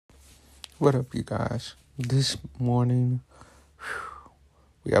What up, you guys? This morning,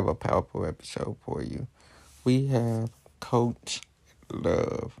 we have a powerful episode for you. We have Coach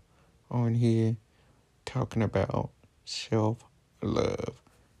Love on here talking about self love.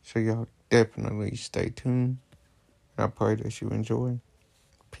 So, y'all definitely stay tuned. And I pray that you enjoy.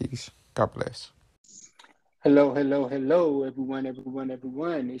 Peace. God bless. Hello, hello, hello, everyone.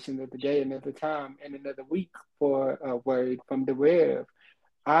 It's another day, another time, and another week for a word from the Rev.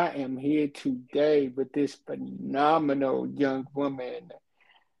 I am here today with this phenomenal young woman,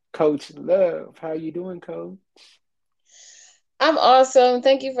 Coach Love. How you doing, Coach? I'm awesome.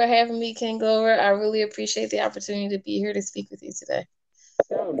 Thank you for having me, King Glover. I really appreciate the opportunity to be here to speak with you today.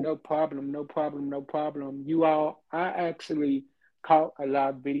 Oh, no problem, no problem, no problem. You all, I actually caught a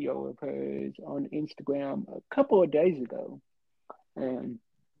live video of hers on Instagram a couple of days ago, and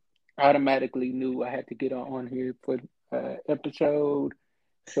automatically knew I had to get on here for episode.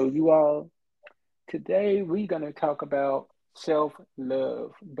 So you all, today we're gonna talk about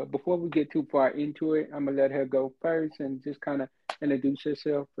self-love. But before we get too far into it, I'm gonna let her go first and just kind of introduce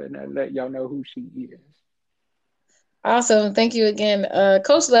herself and let y'all know who she is. Awesome. Thank you again.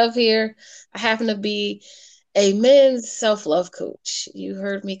 Coach Love here. I happen to be a men's self love coach. You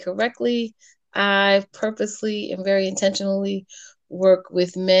heard me correctly. I purposely and very intentionally work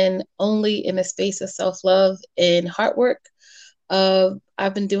with men only in a space of self love and heart work.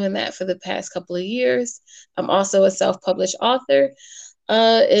 I've been doing that for the past couple of years. I'm also a self published author.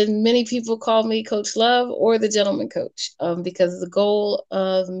 And many people call me Coach Love or the Gentleman Coach because the goal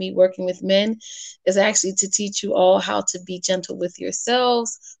of me working with men is actually to teach you all how to be gentle with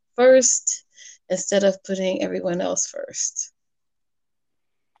yourselves first instead of putting everyone else first.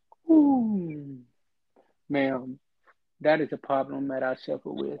 Ooh, ma'am, that is a problem that I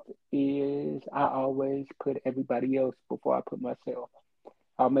suffer with. Is I always put everybody else before I put myself.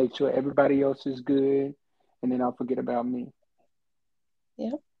 I'll make sure everybody else is good, and then I'll forget about me.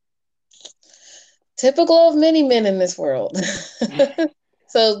 Yeah. Typical of many men in this world.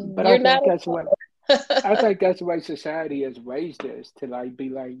 So But I you're not think that's what I alone. think that's the way society has raised us to like be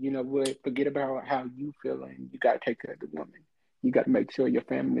like, you know what, forget about how you feeling. You gotta take care of the woman. You gotta make sure your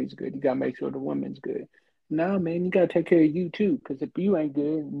family's good. You gotta make sure the woman's good. No, man, you gotta take care of you too. Because if you ain't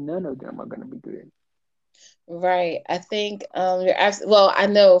good, none of them are gonna be good. Right. I think well, I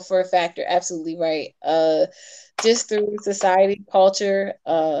know for a fact you're absolutely right. Just through society, culture,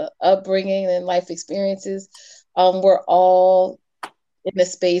 upbringing and life experiences, we're all in a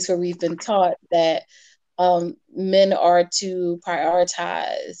space where we've been taught that men are to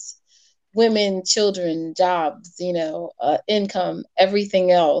prioritize women, children, jobs, income,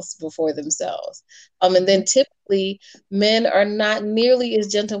 everything else before themselves. And Hmm. then typically, men are not nearly as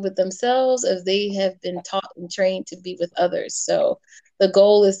gentle with themselves as they have been taught and trained to be with others. So the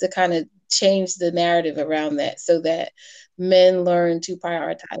goal is to kind of change the narrative around that so that men learn to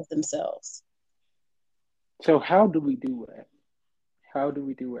prioritize themselves. So how do we do that? How do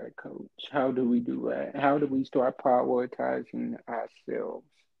we do that, coach? How do we do that? How do we start prioritizing ourselves?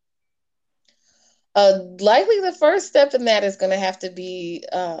 Likely the first step in that is going to have to be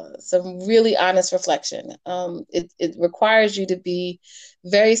some really honest reflection. It requires you to be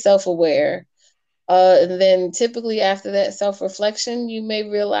very self aware. And then typically after that self reflection, you may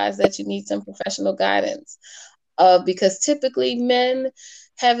realize that you need some professional guidance because typically men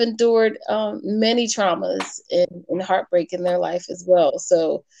have endured many traumas and heartbreak in their life as well.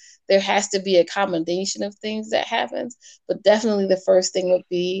 So there has to be a combination of things that happens. But definitely the first thing would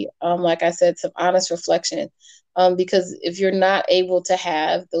be, like I said, some honest reflection. Because if you're not able to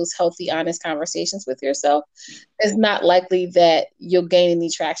have those healthy, honest conversations with yourself, it's not likely that you'll gain any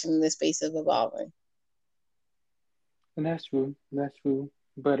traction in the space of evolving. And that's true. That's true.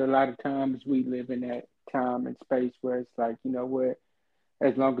 But a lot of times we live in that time and space where it's like, you know what?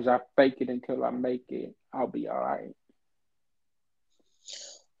 As long as I fake it until I make it, I'll be all right.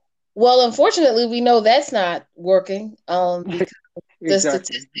 Well, unfortunately, we know that's not working because the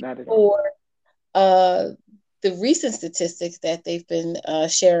Exactly. statistics Not at all. for uh, the recent statistics that they've been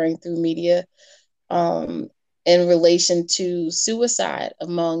sharing through media um, in relation to suicide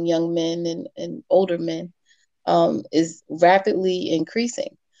among young men and older men is rapidly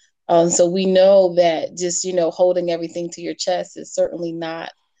increasing. So we know that just holding everything to your chest is certainly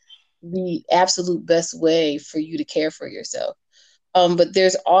not the absolute best way for you to care for yourself. But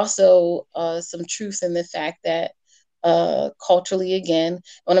there's also some truth in the fact that culturally, again,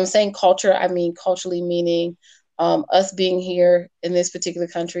 when I'm saying culture, I mean culturally meaning us being here in this particular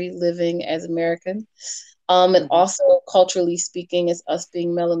country, living as Americans, and Hmm. also culturally speaking, as us being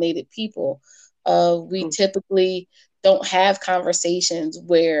melanated people. We True. typically don't have conversations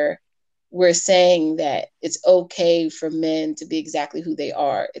where we're saying that it's okay for men to be exactly who they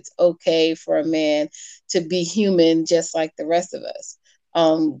are. It's okay for a man to be human just like the rest of us.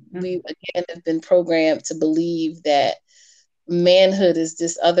 We again have been programmed to believe that manhood is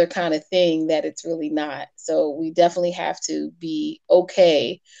this other kind of thing that it's really not. So we definitely have to be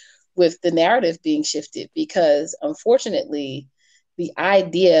okay with the narrative being shifted, because unfortunately, the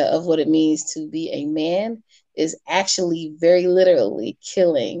idea of what it means to be a man is actually very literally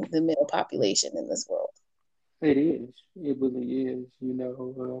killing the male population in this world. It is. It really is.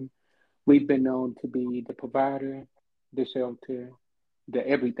 We've been known to be the provider, the shelter, the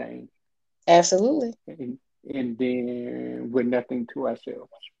everything, Absolutely. and then we're nothing to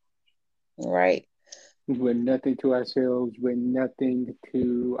ourselves. Right. We're nothing to ourselves. We're nothing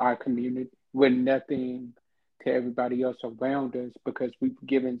to our community. We're nothing to everybody else around us because we've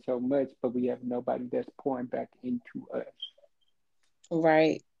given so much, but we have nobody that's pouring back into us.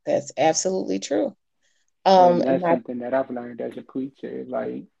 Right. That's absolutely true. And And that's I something that I've learned as a preacher.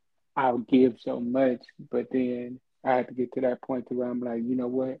 Like, I'll give so much, but then I have to get to that point to where I'm like, you know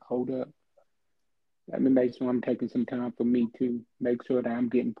what? Hold up. Let me make sure I'm taking some time for me to make sure that I'm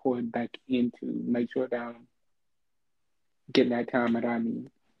getting poured back into, make sure that I'm getting that time that I need.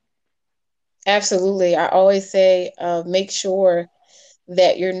 absolutely. I always say, make sure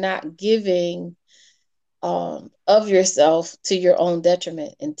that you're not giving of yourself to your own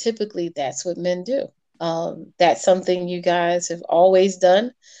detriment. And typically that's what men do. That's something you guys have always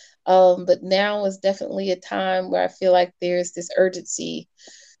done. But now is definitely a time where I feel like there's this urgency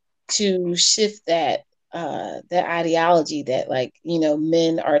to shift that ideology that, like,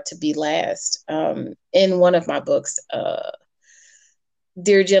 men are to be last. In one of my books,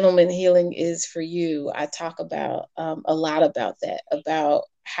 Dear Gentleman, Healing is for You, I talk about a lot about that, about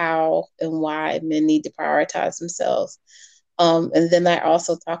how and why men need to prioritize themselves. And then I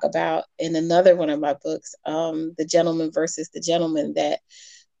also talk about in another one of my books, The Gentleman versus the Gentleman, that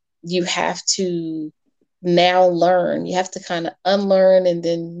you have to now learn, you have to kind of unlearn and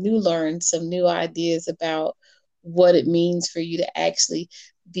then new learn some new ideas about what it means for you to actually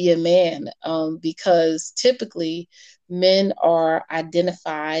be a man. Because typically men are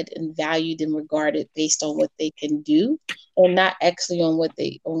identified and valued and regarded based on what they can do, and not actually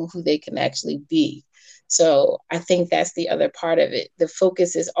on who they can actually be. So I think that's the other part of it. The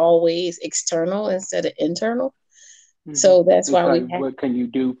focus is always external instead of internal. Hmm. So that's It's why like, we have, what can you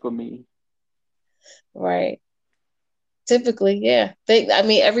do for me? right. Typically, yeah. I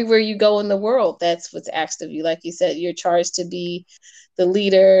mean, everywhere you go in the world, that's what's asked of you. Like you said, you're charged to be the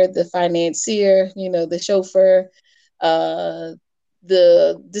leader, the financier, the chauffeur, uh,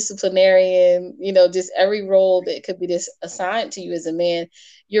 the disciplinarian, just every role that could be assigned to you as a man,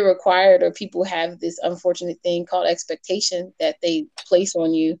 you're required, or people have this unfortunate thing called expectation that they place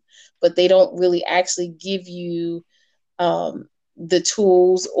on you, but they don't really actually give you the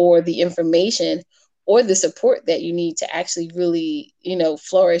tools or the information or the support that you need to actually really,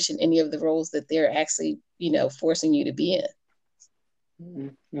 flourish in any of the roles that they're actually, forcing you to be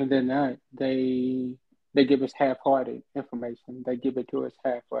in. And they're not. They give us half-hearted information. They give it to us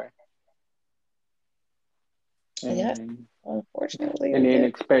halfway, Yes, and unfortunately, and they then do.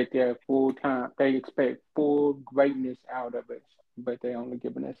 expect their full time. They expect full greatness out of us, but they only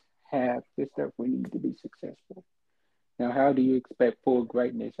giving us half the stuff we need to be successful. Now, how do you expect full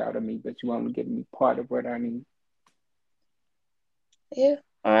greatness out of me, but you only giving me part of what I need? Yeah,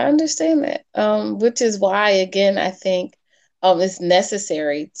 I understand that. Which is why, again, I think it's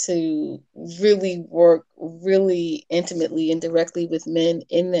necessary to really work really intimately and directly with men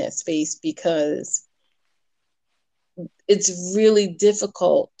in that space, because it's really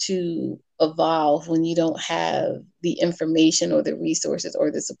difficult to evolve when you don't have the information or the resources or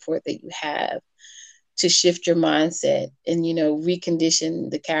the support that you have to shift your mindset and, recondition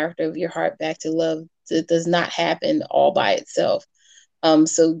the character of your heart back to love. It does not happen all by itself.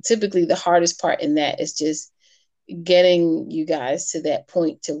 So typically the hardest part in that is just getting you guys to that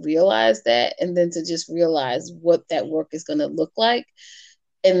point to realize that, and then to just realize what that work is going to look like,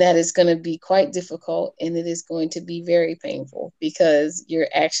 and that is going to be quite difficult, and it is going to be very painful, because you're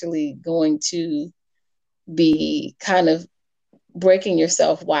actually going to be kind of breaking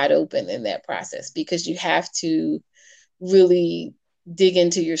yourself wide open in that process, because you have to really dig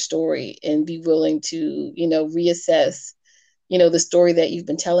into your story and be willing to, reassess, the story that you've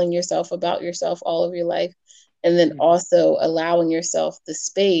been telling yourself about yourself all of your life, and then Mm-hmm. also allowing yourself the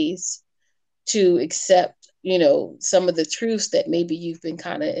space to accept, some of the truths that maybe you've been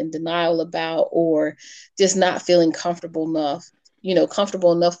kind of in denial about, or just not feeling comfortable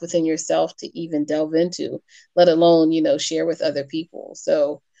enough within yourself to even delve into, let alone, share with other people.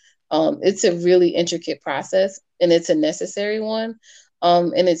 So It's a really intricate process, and it's a necessary one.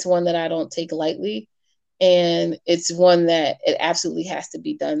 And it's one that I don't take lightly. And it's one that it absolutely has to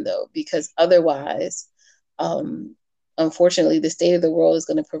be done, though, because otherwise, unfortunately, the state of the world is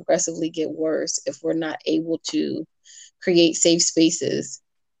going to progressively get worse if we're not able to create safe spaces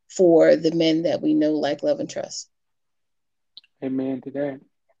for the men that we know, like, love, and trust. Amen to that.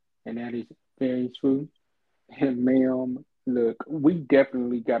 And that is very true. And ma'am, look, we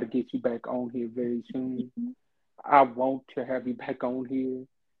definitely got to get you back on here very soon. I want to have you back on here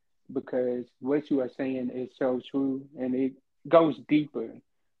because what you are saying is so true and it goes deeper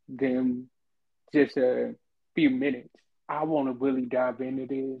than just a few minutes. I want to really dive into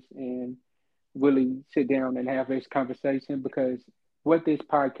this and really sit down and have this conversation because what this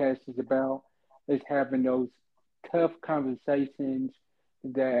podcast is about is having those tough conversations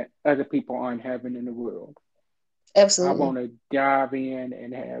that other people aren't having in the world. I Absolutely. want to dive in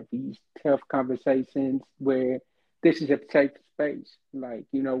and have these tough conversations where this is a safe space. Like,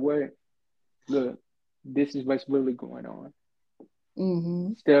 you know what? Look, this is what's really going on.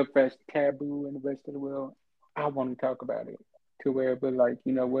 Mm-hmm. Stuff that's taboo in the rest of the world. I want to talk about it to where we're like,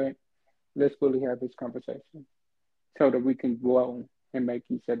 you know what? Let's really have this conversation so that we can grow and make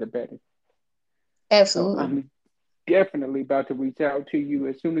each other better. So Absolutely. I'm definitely about to reach out to you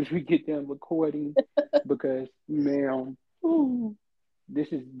as soon as we get done recording because, man, ooh, this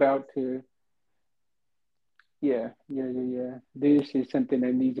is about to, yeah. This is something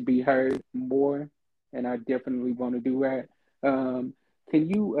that needs to be heard more, and I definitely want to do that. Um, can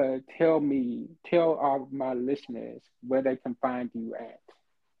you tell all of my listeners where they can find you at?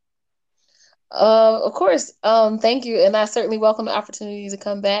 Of course. Thank you, and I certainly welcome the opportunity to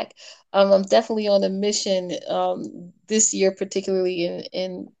come back. I'm definitely on a mission this year, particularly,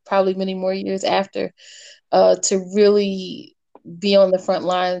 and probably many more years after, to really be on the front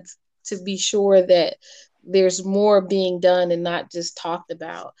lines to be sure that there's more being done and not just talked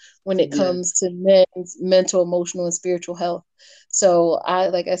about when it Yes, comes to men's mental, emotional, and spiritual health. So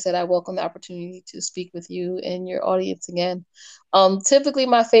like I said, I welcome the opportunity to speak with you and your audience again. Typically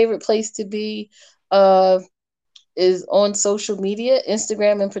my favorite place to be uh, is on social media,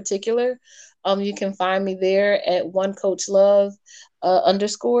 Instagram in particular. You can find me there at one coach love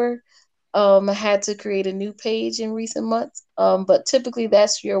underscore. I had to create a new page in recent months, but typically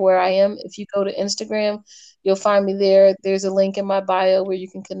that's where I am. If you go to Instagram, you'll find me there. There's a link in my bio where you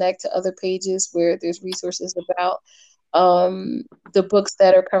can connect to other pages where there's resources about um, the books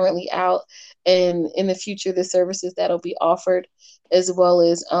that are currently out, and in the future, the services that'll be offered, as well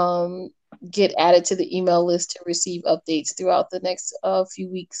as get added to the email list to receive updates throughout the next few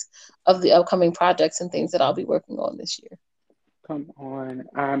weeks of the upcoming projects and things that I'll be working on this year. come on.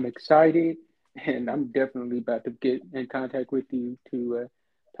 I'm excited, and I'm definitely about to get in contact with you to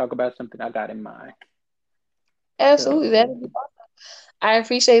talk about something I got in mind. Absolutely, that So, would be awesome. I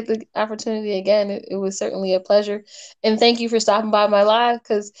appreciate the opportunity again. It was certainly a pleasure, and thank you for stopping by my live.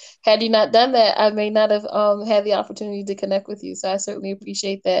 Because had you not done that, I may not have had the opportunity to connect with you. So I certainly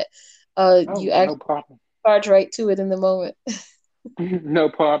appreciate that. oh, You no actually problem. charge right to it in the moment. No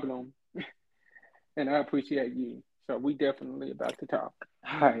problem. And I appreciate you. So we definitely about to talk.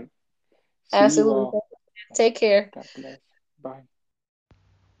 All right. See you Absolutely. all. Take care. God bless. Bye.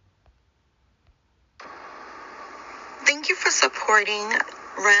 Thank you for supporting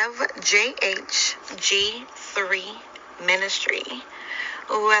Rev JHG3 Ministry,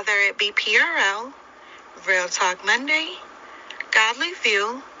 whether it be PRL, Real Talk Monday, Godly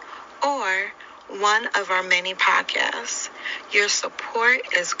View, or one of our many podcasts. Your support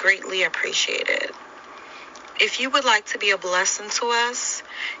is greatly appreciated. If you would like to be a blessing to us,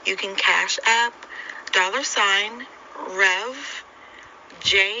 you can cash app $Rev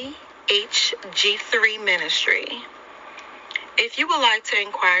JHG3 Ministry. If you would like to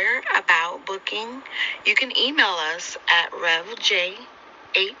inquire about booking, you can email us at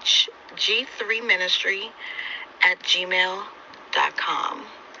revjhg3ministry@gmail.com.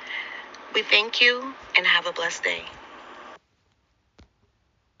 We thank you and have a blessed day.